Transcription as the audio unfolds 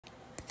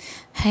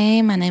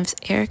Hey, my name's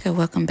Erica.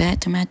 Welcome back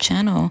to my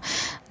channel.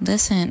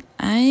 Listen,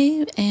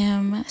 I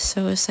am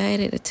so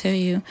excited to tell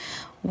you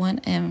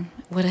what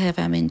have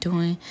I been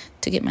doing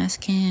to get my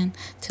skin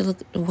to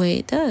look the way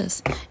it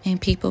does.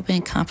 And people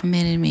been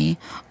complimenting me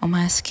on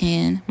my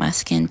skin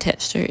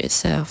texture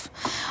itself.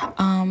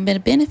 But the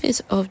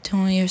benefits of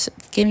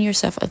giving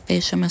yourself a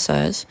facial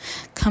massage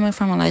coming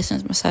from a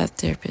licensed massage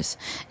therapist,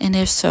 and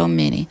there's so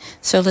many.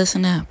 So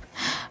listen up.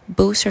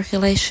 Boost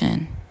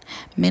circulation,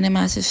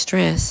 minimizes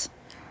stress.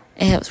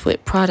 It helps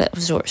with product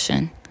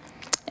absorption.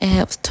 It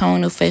helps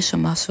tone the facial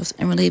muscles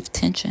and relieve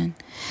tension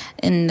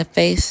in the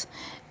face.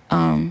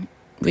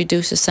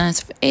 Reduces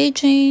signs of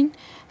aging.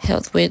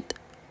 Helps with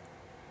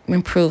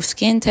improved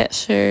skin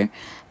texture.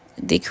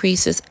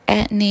 Decreases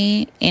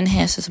acne.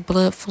 Enhances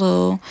blood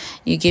flow.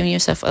 You're giving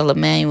yourself a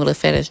manual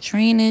effect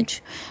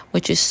drainage,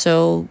 which is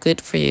so good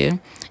for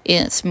you.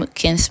 It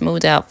can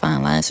smooth out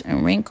fine lines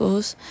and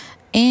wrinkles,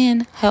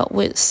 and help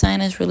with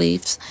sinus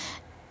reliefs.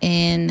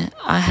 And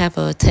I have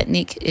a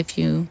technique. If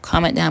you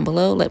comment down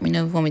below, let me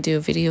know if you want me to do a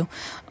video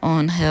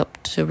on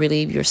help to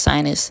relieve your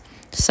sinus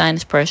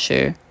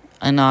pressure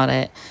and all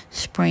that.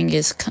 Spring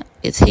is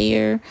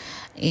here,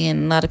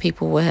 and a lot of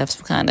people will have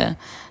some kind of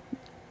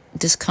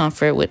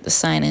discomfort with the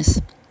sinus.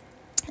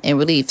 It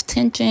relieves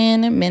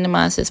tension,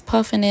 minimizes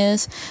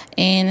puffiness,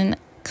 and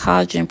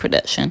collagen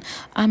production.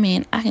 I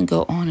mean, I can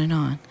go on and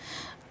on.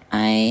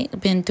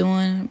 I've been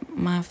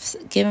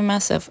giving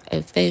myself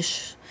a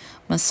face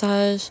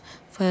massage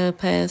for the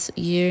past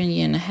year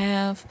and a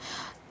half.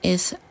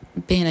 It's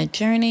been a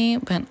journey,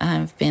 but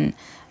I've been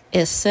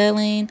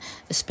excelling,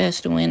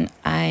 especially when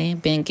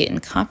I've been getting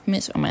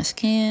compliments on my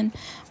skin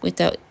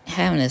without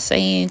having to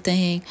say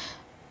anything,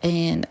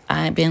 and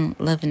I've been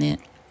loving it.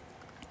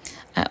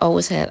 I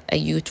always had a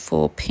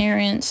youthful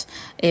appearance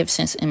ever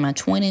since in my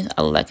 20s.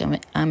 I look like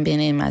I'm been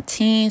in my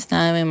teens.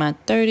 Now I'm in my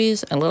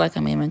 30s. I look like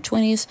I'm in my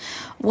 20s.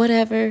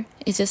 Whatever.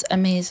 It's just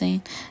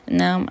amazing.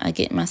 Now I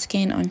get my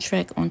skin on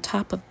track on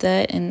top of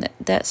that, and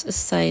that's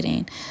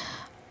exciting.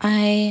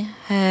 I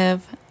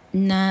have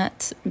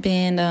not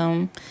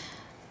been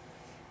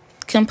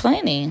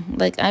complaining.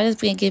 Like, I just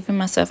been giving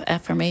myself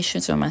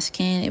affirmations on my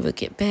skin. It would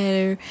get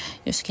better.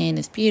 Your skin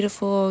is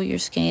beautiful. Your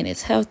skin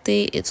is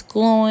healthy. It's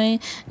glowing.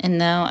 And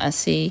now I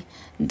see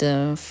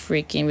the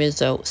freaking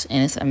results,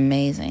 and it's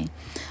amazing.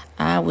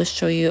 I will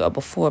show you a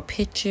before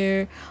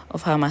picture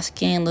of how my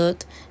skin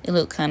looked. It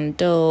looked kind of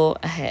dull.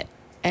 I had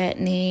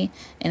acne,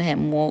 and I had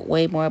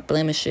way more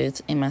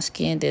blemishes, and my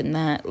skin did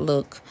not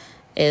look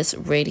as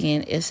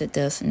radiant as it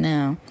does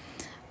now.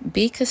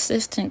 Be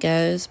consistent,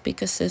 guys. Be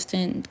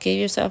consistent. Give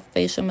yourself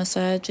facial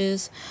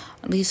massages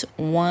at least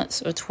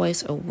once or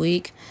twice a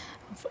week,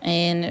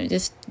 and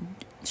just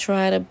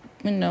try to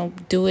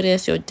do it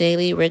as your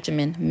daily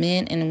regimen.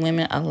 Men and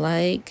women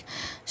alike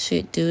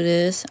should do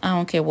this. I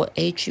don't care what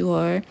age you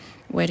are,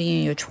 whether you're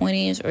in your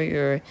 20s or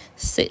your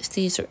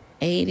 60s or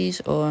 80s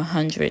or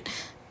 100.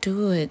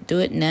 Do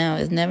it now.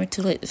 It's never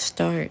too late to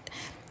start.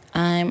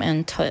 I'm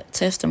a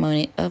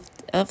testimony of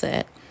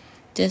that.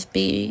 Just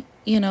be,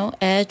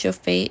 add your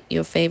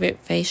favorite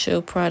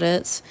facial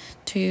products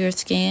to your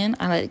skin.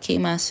 I like to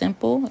keep mine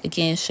simple.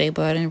 Again, shea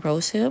butter and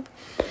rosehip.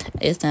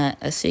 It's not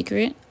a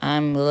secret. I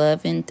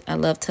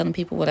love telling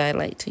people what I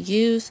like to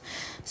use.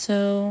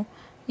 So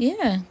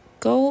yeah,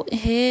 go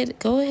ahead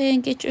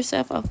and get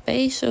yourself a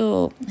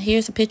facial.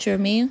 Here's a picture of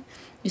me.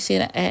 You see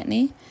the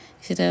acne? You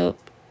see the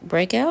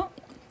breakout?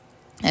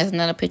 That's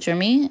another picture of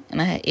me,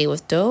 and it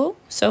was dull.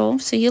 So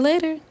see you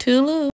later. Toodaloo.